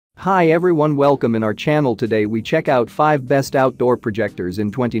Hi everyone, welcome in our channel. Today we check out 5 best outdoor projectors in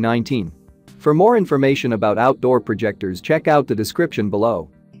 2019. For more information about outdoor projectors, check out the description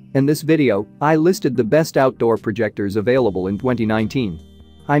below. In this video, I listed the best outdoor projectors available in 2019.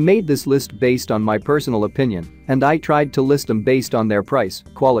 I made this list based on my personal opinion, and I tried to list them based on their price,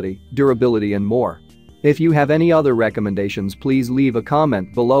 quality, durability and more. If you have any other recommendations, please leave a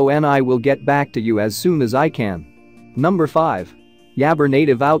comment below and I will get back to you as soon as I can. Number 5. Yabber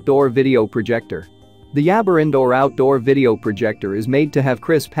Native Outdoor Video Projector. The Yabber Indoor Outdoor Video Projector is made to have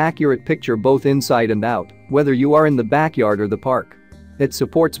crisp, accurate picture both inside and out, whether you are in the backyard or the park. It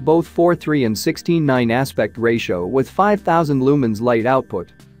supports both 4:3 and 16:9 aspect ratio with 5000 lumens light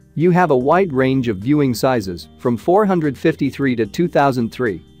output. You have a wide range of viewing sizes, from 453 to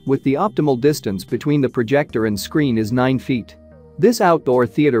 2003, with the optimal distance between the projector and screen is 9 feet. This outdoor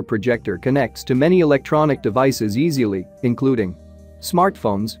theater projector connects to many electronic devices easily, including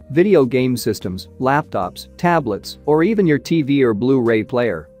smartphones, video game systems, laptops, tablets, or even your TV or Blu-ray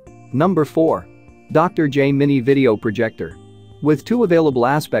player. Number 4. Dr. J Mini Video Projector. With 2 available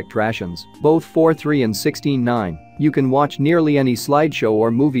aspect ratios, both 4:3 and 16:9, you can watch nearly any slideshow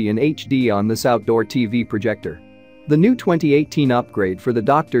or movie in HD on this outdoor TV projector. The new 2018 upgrade for the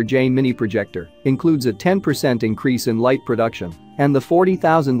Dr. J Mini Projector includes a 10% increase in light production, and the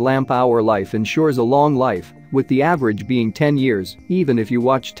 40,000 lamp-hour life ensures a long life, with the average being 10 years, even if you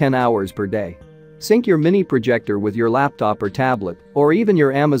watch 10 hours per day. Sync your mini projector with your laptop or tablet, or even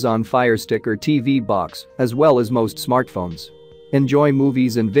your Amazon Fire Stick or TV box, as well as most smartphones. Enjoy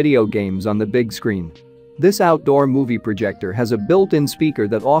movies and video games on the big screen. This outdoor movie projector has a built-in speaker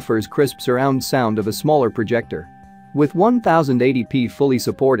that offers crisp surround sound of a smaller projector. With 1080p fully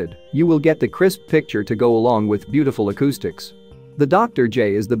supported, you will get the crisp picture to go along with beautiful acoustics. The Dr.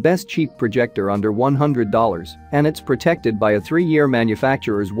 J is the best cheap projector under $100, and it's protected by a 3-year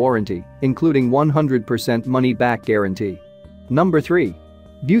manufacturer's warranty, including 100% money-back guarantee. Number 3.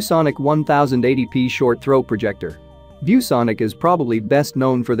 ViewSonic 1080p Short Throw Projector. ViewSonic is probably best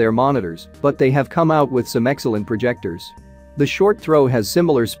known for their monitors, but they have come out with some excellent projectors. The Short Throw has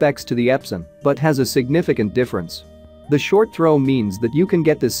similar specs to the Epson, but has a significant difference. The Short Throw means that you can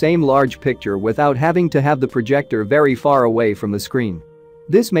get the same large picture without having to have the projector very far away from the screen.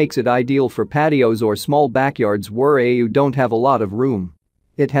 This makes it ideal for patios or small backyards where you don't have a lot of room.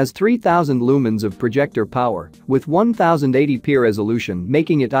 It has 3000 lumens of projector power, with 1080p resolution,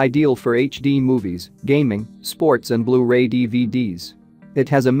 making it ideal for HD movies, gaming, sports and Blu-ray DVDs. It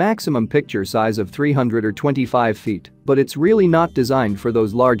has a maximum picture size of 300 or 25 feet, but it's really not designed for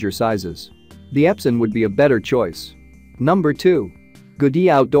those larger sizes. The Epson would be a better choice. Number 2.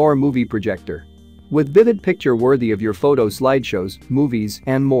 Goody Outdoor Movie Projector. With vivid picture worthy of your photo slideshows, movies,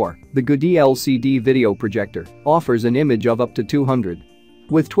 and more, the Goody LCD Video Projector offers an image of up to 200.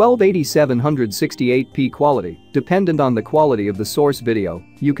 With 1280-768p quality, dependent on the quality of the source video,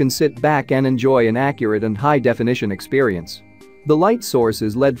 you can sit back and enjoy an accurate and high-definition experience. The light source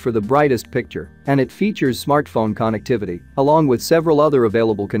is LED for the brightest picture, and it features smartphone connectivity, along with several other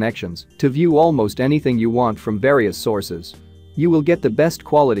available connections, to view almost anything you want from various sources. You will get the best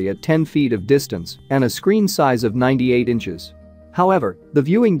quality at 10 feet of distance and a screen size of 98 inches. However, the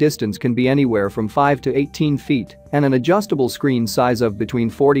viewing distance can be anywhere from 5 to 18 feet and an adjustable screen size of between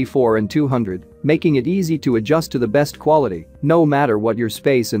 44 and 200, making it easy to adjust to the best quality, no matter what your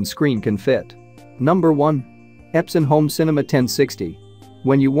space and screen can fit. Number 1. Epson Home Cinema 1060.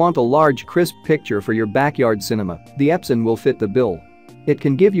 When you want a large, crisp picture for your backyard cinema, the Epson will fit the bill. It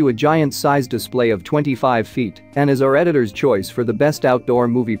can give you a giant size display of 25 feet and is our editor's choice for the best outdoor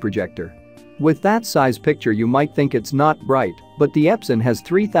movie projector. With that size picture, you might think it's not bright, but the Epson has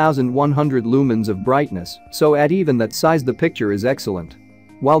 3100 lumens of brightness, so at even that size the picture is excellent.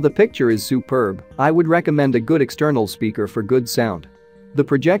 While the picture is superb, I would recommend a good external speaker for good sound. The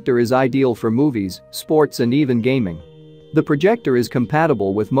projector is ideal for movies, sports and even gaming. The projector is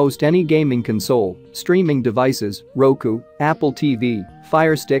compatible with most any gaming console, streaming devices, Roku, Apple TV,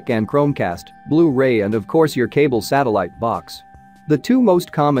 Fire Stick and Chromecast, Blu-ray and of course your cable satellite box. The 2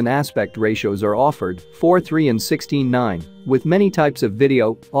 most common aspect ratios are offered, 4:3 and 16:9, with many types of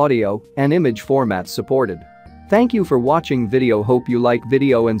video, audio, and image formats supported. Thank you for watching video. Hope you like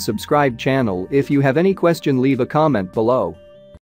video and subscribe channel. If you have any question, leave a comment below.